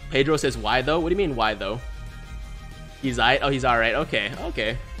 man. Pedro says, why though? What do you mean, why though? He's alright. Oh, he's alright.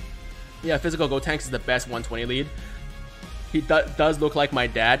 Okay. Yeah, physical Gotenks is the best 120 lead. He does look like my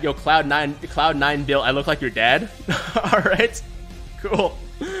dad. Yo, Cloud9 Bill, I look like your dad? Alright. Cool.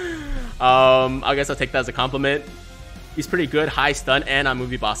 I guess I'll take that as a compliment. He's pretty good. High stun and on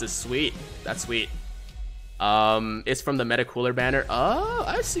movie bosses. Sweet. That's sweet. It's from the Meta Cooler banner. Oh,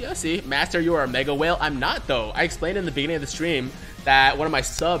 I see. Master, you are a Mega Whale. I'm not, though. I explained in the beginning of the stream that one of my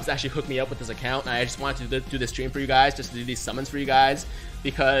subs actually hooked me up with this account, and I just wanted to do this stream for you guys, just to do these summons for you guys.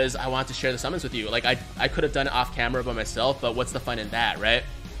 because I want to share the summons with you. Like, I could have done it off camera by myself, but what's the fun in that, right?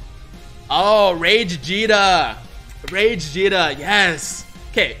 Oh, Rage Gogeta. Rage Gogeta, yes.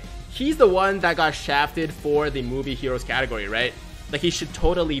 Okay, he's the one that got shafted for the movie heroes category, right? Like, he should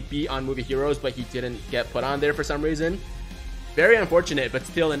totally be on movie heroes, but he didn't get put on there for some reason. Very unfortunate, but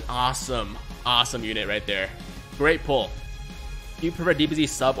still an awesome unit right there. Great pull. Do you prefer DBZ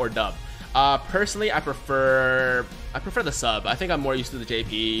sub or dub? Personally, I prefer the sub. I think I'm more used to the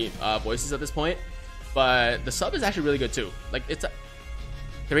JP voices at this point, but the sub is actually really good too. Like, it's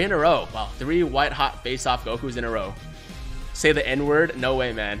 3 in a row. Wow, 3 white hot face-off Gokus in a row. Say the N-word? No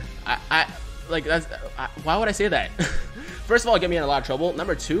way, man. Why would I say that? First of all, it get me in a lot of trouble.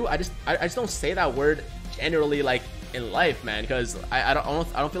 Number 2, I just don't say that word generally, like, in life, man, because I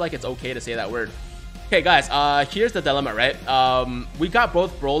don't feel like it's okay to say that word. Okay, guys, here's the dilemma, right? We got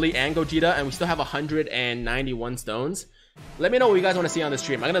both Broly and Gogeta, and we still have 191 stones. Let me know what you guys want to see on the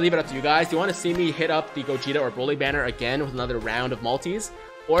stream. I'm gonna leave it up to you guys. Do you want to see me hit up the Gogeta or Broly banner again with another round of multis,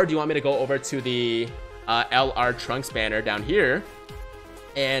 or do you want me to go over to the LR Trunks banner down here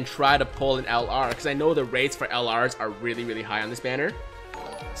and try to pull an LR? Because I know the rates for LRs are really high on this banner.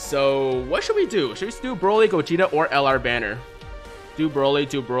 So what should we do? Should we do Broly, Gogeta, or LR banner? Do Broly,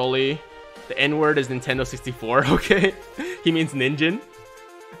 do Broly. The N-word is Nintendo 64, okay? He means Ninjin.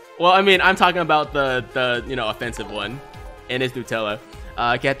 Well, I mean, I'm talking about the you know, offensive one. And it's Nutella.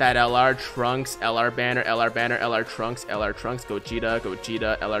 Get that LR Trunks, LR banner, LR banner, LR Trunks, Gogeta,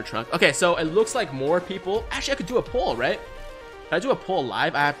 LR Trunks. Okay, so it looks like more people. Actually, I could do a poll, right? Can I do a poll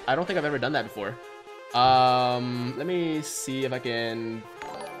live? I don't think I've ever done that before. Let me see if I can.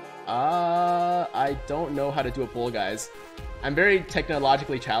 I don't know how to do a poll, guys. I'm very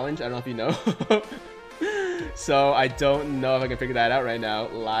technologically challenged. I don't know if you know. So I don't know if I can figure that out right now,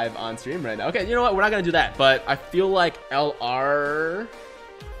 live on stream right now. Okay, you know what? We're not gonna do that, but I feel like LR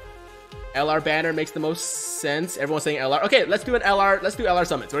banner makes the most sense. Everyone's saying LR. Okay, let's do an LR. Let's do LR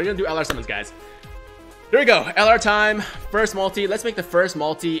summons. We're gonna do LR summons, guys. Here we go. LR time. First multi. Let's make the first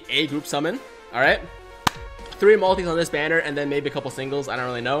multi a group summon. All right. 3 multis on this banner, and then maybe a couple singles. I don't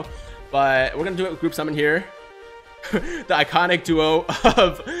really know, but we're gonna do a group summon here. The iconic duo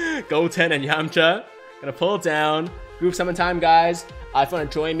of Goten and Yamcha. Gonna pull it down. Group summon time, guys. If you want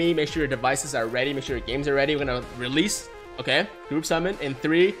to join me, make sure your devices are ready. Make sure your games are ready. We're gonna release. Okay. Group summon in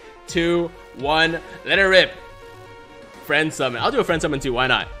 3, 2, 1. Let it rip. Friend summon. I'll do a friend summon too. Why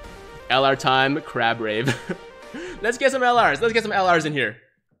not? LR time. Crab rave. Let's get some LRs. Let's get some LRs in here.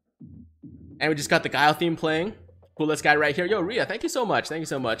 And we just got the Guile theme playing. Coolest guy right here. Yo, Rhea, thank you so much. Thank you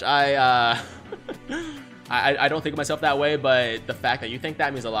so much. I don't think of myself that way, but the fact that you think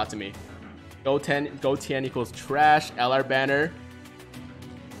that means a lot to me. Goten equals trash. LR banner.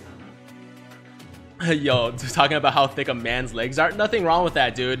 Yo, talking about how thick a man's legs are. Nothing wrong with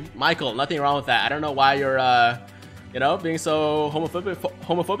that, dude. Michael, nothing wrong with that. I don't know why you're, you know, being so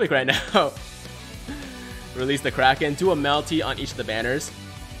homophobic right now. Release the Kraken. Do a melty on each of the banners.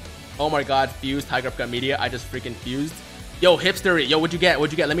 Oh my god, fused. Tiger Uppercut Media. I just freaking fused. Yo, hipstery. Yo, what'd you get?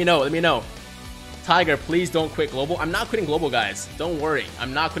 What'd you get? Let me know. Let me know. Tiger, please don't quit global. I'm not quitting global, guys. Don't worry.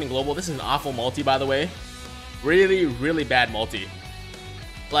 I'm not quitting global. This is an awful multi, by the way. Really bad multi.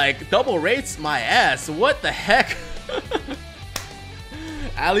 Like, double rates my ass. What the heck?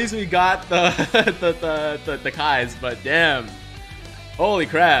 At least we got the Kais, but damn. Holy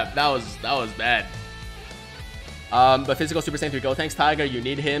crap. That was bad. But physical Super Saiyan 3 go. Thanks, Tiger. You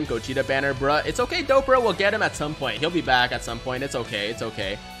need him. Gogeta banner, bruh. It's okay, Dopra. We'll get him at some point. He'll be back at some point. It's okay. It's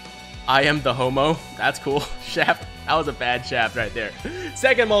okay. I am the homo. That's cool. Shaft. That was a bad shaft right there.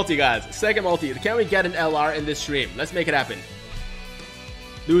 Second multi, guys. Second multi. Can we get an LR in this stream? Let's make it happen.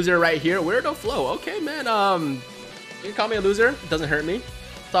 Loser right here. Weirdo Flow. Okay, man. You can call me a loser. It doesn't hurt me.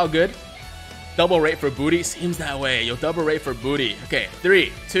 It's all good. Double rate for booty. Seems that way. Yo, double rate for booty. Okay,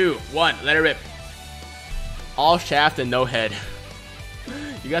 3, 2, 1. Let it rip. All shaft and no head.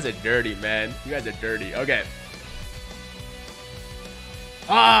 You guys are dirty, man. You guys are dirty. Okay.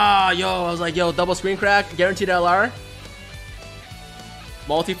 Ah, yo, I was like, yo, double screen crack, guaranteed LR.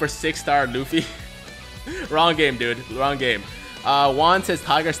 Multi for 6-star Luffy. Wrong game, dude. Wrong game. Juan says,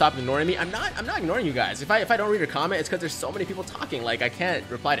 Tiger, stop ignoring me. I'm not ignoring you guys. If I don't read your comment, it's because there's so many people talking. Like, I can't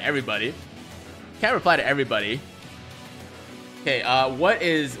reply to everybody. Can't reply to everybody. Okay, what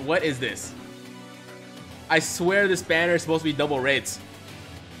is this? I swear this banner is supposed to be double rates.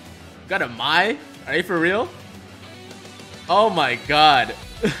 Got a Mai? Are you for real? Oh my god.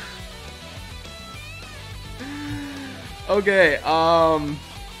 Okay,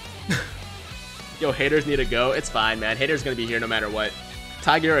 yo, haters need to go. It's fine, man. Haters gonna be here no matter what.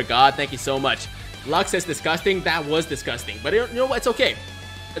 Tiger, you're a god. Thank you so much. Lux says disgusting. That was disgusting. But you know what? It's okay.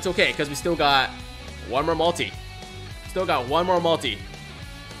 It's okay, because we still got one more multi. Still got one more multi.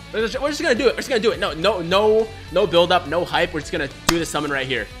 We're just gonna do it. We're just gonna do it. No build up, no hype. We're just gonna do the summon right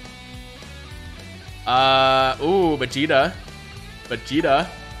here. Ooh, Vegeta.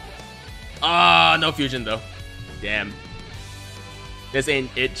 Ah, no fusion though. Damn. This ain't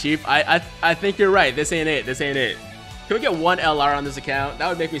it, Chief. I think you're right. This ain't it. This ain't it. Can we get one LR on this account? That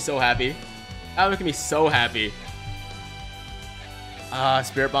would make me so happy. That would make me so happy.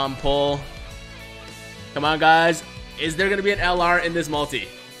 Spirit Bomb pull. Come on, guys. Is there gonna be an LR in this multi?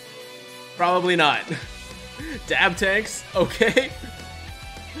 Probably not. Dab tanks. Okay.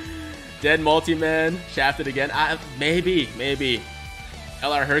 Dead multi-man. Shafted again. Maybe.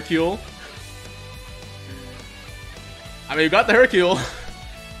 LR Hercule. I mean, you got the Hercule.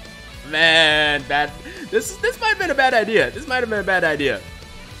 Man, bad. This might have been a bad idea. This might have been a bad idea.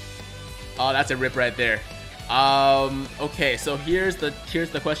 Oh, that's a rip right there. Okay, so here's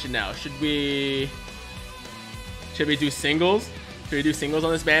the question now. Should we do singles? Should we do singles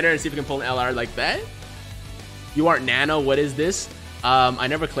on this banner and see if we can pull an LR like that? You aren't Nano. What is this? I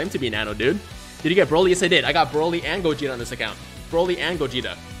never claimed to be Nano, dude. Did you get Broly? Yes, I did. I got Broly and Gogeta on this account. Broly and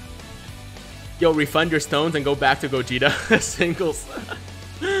Gogeta. Yo, refund your stones and go back to Gogeta. Singles.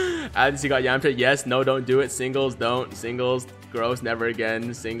 As you got Yamcha. Yes, no, don't do it. Singles, don't. Singles, gross, never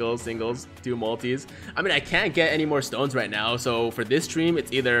again. Singles, do multis. I mean, I can't get any more stones right now. So for this stream,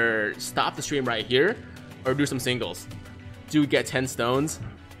 it's either stop the stream right here or do some singles. Do get 10 stones.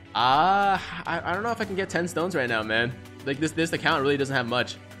 I don't know if I can get 10 stones right now, man. Like this account really doesn't have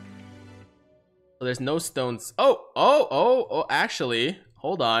much. So there's no stones. Oh, actually,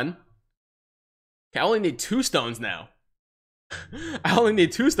 hold on. Okay, I only need 2 stones now. I only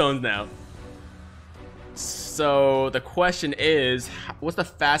need 2 stones now. So the question is, what's the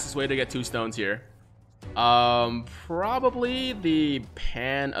fastest way to get 2 stones here? Probably the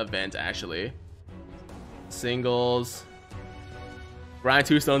Pan event, actually. Singles. Grind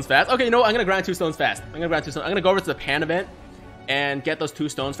 2 stones fast. Okay, you know what? I'm gonna grind 2 stones fast. I'm gonna go over to the Pan event and get those 2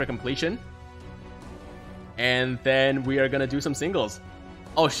 stones for completion. And then we are gonna do some singles.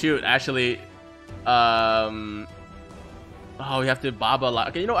 Oh shoot, actually, oh, we have to Baba a lot.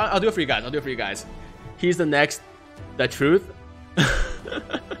 Okay, you know what? I'll do it for you guys. He's the next, the truth.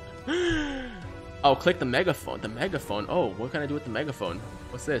 Oh, click the megaphone. Oh, what can I do with the megaphone?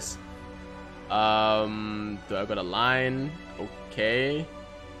 What's this? Do I go to line? Okay.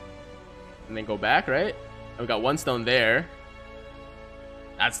 And then go back, right? And we got 1 stone there.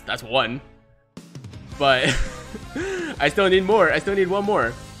 That's 1. But I still need more. I still need 1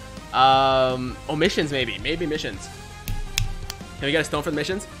 more. Oh, missions maybe. Maybe missions. Can we get a stone for the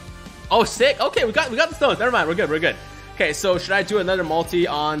missions? Oh, sick. Okay, we got the stones. Never mind. We're good. Okay, so should I do another multi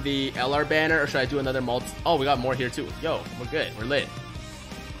on the LR banner or should I do another multi? Oh, we got more here too. Yo, we're good. We're lit.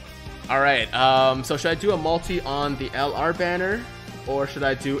 All right. So should I do a multi on the LR banner or should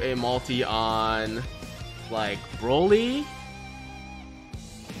I do a multi on like BROLY?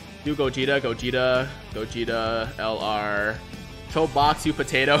 Do Gogeta, LR. Throw box, you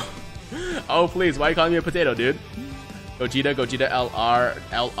potato. Oh, please. Why are you calling me a potato, dude? Gogeta,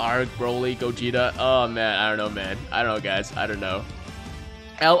 LR, BROLY, Gogeta. Oh, man. I don't know, man. I don't know, guys. I don't know.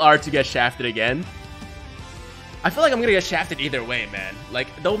 LR to get shafted again. I feel like I'm going to get shafted either way, man. Like,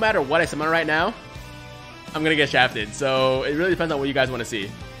 no matter what I summon right now, I'm going to get shafted. So, it really depends on what you guys want to see.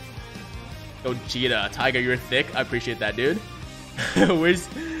 Gogeta. Tiger, you're thick. I appreciate that, dude.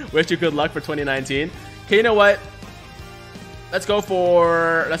 Wish you good luck for 2019. Okay, you know what? Let's go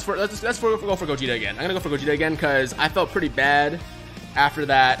for Gogeta again. I'm gonna go for Gogeta again because I felt pretty bad after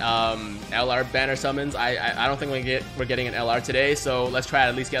that LR banner summons. I don't think we're getting an LR today, so let's try to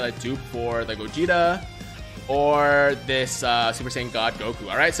at least get a dupe for the Gogeta or this Super Saiyan God Goku.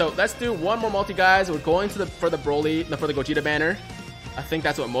 All right, so let's do 1 more multi, guys. We're going for the BROLY, for the Gogeta banner. I think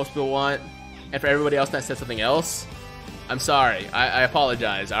that's what most people want, and for everybody else that said something else, I'm sorry. I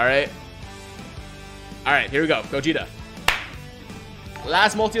apologize. All right. Here we go. Gogeta.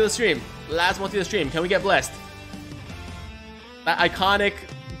 Last multi of the stream. Can we get blessed? That iconic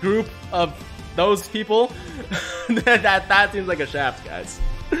group of those people. that seems like a shaft, guys.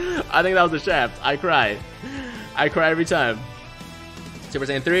 I think that was a shaft. I cry every time. Super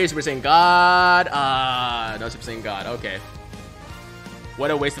Saiyan 3, Super Saiyan God. No Super Saiyan God. Okay. What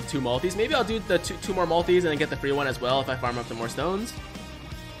a waste of 2 multis. Maybe I'll do the 2 more multis and then get the free one as well if I farm up some more stones.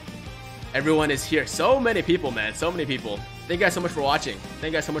 Everyone is here. So many people, man. So many people. Thank you guys so much for watching.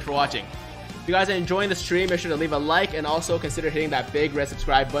 If you guys are enjoying the stream, make sure to leave a like and also consider hitting that big red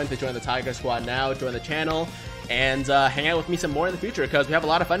subscribe button to join the Tiger Squad now, join the channel, and hang out with me some more in the future because we have a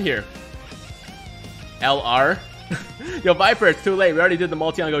lot of fun here. LR. Yo, Viper, it's too late. We already did the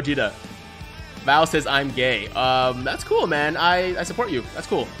multi on Gogeta. Val says I'm gay. That's cool, man. I support you. That's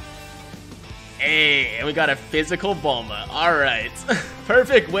cool. Hey, and we got a physical Bulma. Alright.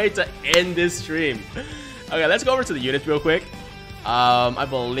 Perfect way to end this stream. Okay, let's go over to the units real quick. I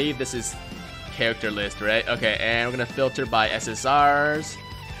believe this is character list, right? Okay, and we're gonna filter by SSRs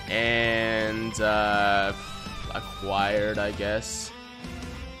and acquired, I guess.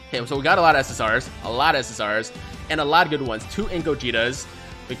 Okay, so we got a lot of SSRs, and a lot of good ones. 2 ink Gogetas.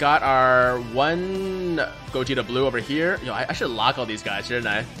 We got our 1 Gogeta Blue over here. Yo, I should lock all these guys, shouldn't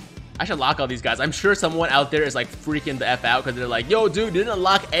I? I should lock all these guys. I'm sure someone out there is like freaking the F out because they're like, yo, dude, didn't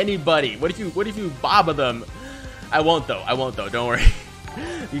unlock anybody. What if you baba them? I won't though. Don't worry.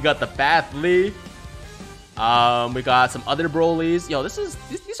 You got the Bathley. We got some other Brolys. Yo,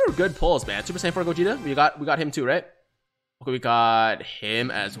 these are good pulls, man. Super Saiyan 4 Gogeta. We got him too, right? Okay, we got him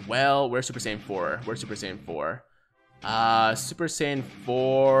as well. Where's Super Saiyan 4? Super Saiyan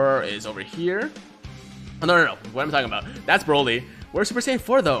 4 is over here. Oh, no. What am I talking about? That's Broly. Where's Super Saiyan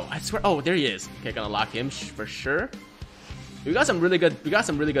 4 though? I swear. Oh, there he is. Okay, gonna lock him for sure. We got some really good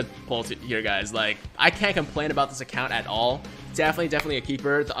pulls here, guys. Like, I can't complain about this account at all. Definitely a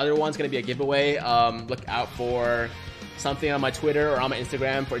keeper. The other one's gonna be a giveaway. Look out for something on my Twitter or on my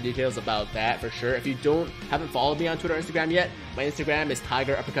Instagram for details about that for sure. If you haven't followed me on Twitter or Instagram yet, my Instagram is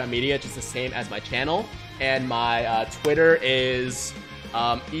Tiger Uppercut Media, just the same as my channel, and my Twitter is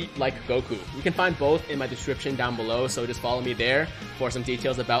Eat Like Goku. You can find both in my description down below, so just follow me there for some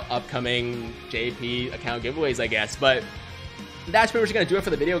details about upcoming JP account giveaways, I guess. But that's pretty much gonna do it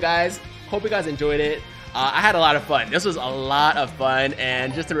for the video, guys. Hope you guys enjoyed it. I had a lot of fun. This was a lot of fun,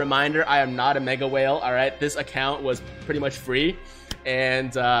 and just a reminder, I am not a Mega Whale, alright? This account was pretty much free,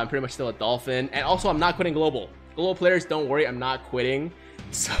 and I'm pretty much still a Dolphin. And also, I'm not quitting Global. Global players, don't worry, I'm not quitting.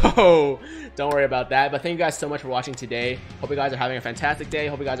 So, don't worry about that. But thank you guys so much for watching today. Hope you guys are having a fantastic day.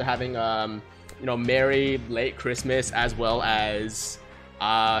 Hope you guys are having, Merry late Christmas, as well as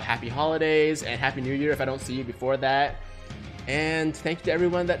Happy Holidays and Happy New Year if I don't see you before that. And thank you to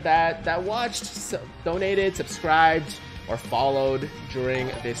everyone that watched, donated, subscribed, or followed during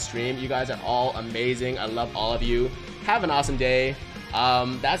this stream. You guys are all amazing. I love all of you. Have an awesome day.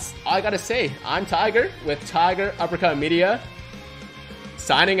 That's all I gotta say. I'm Tiger with Tiger Uppercut Media,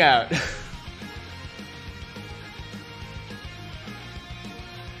 signing out.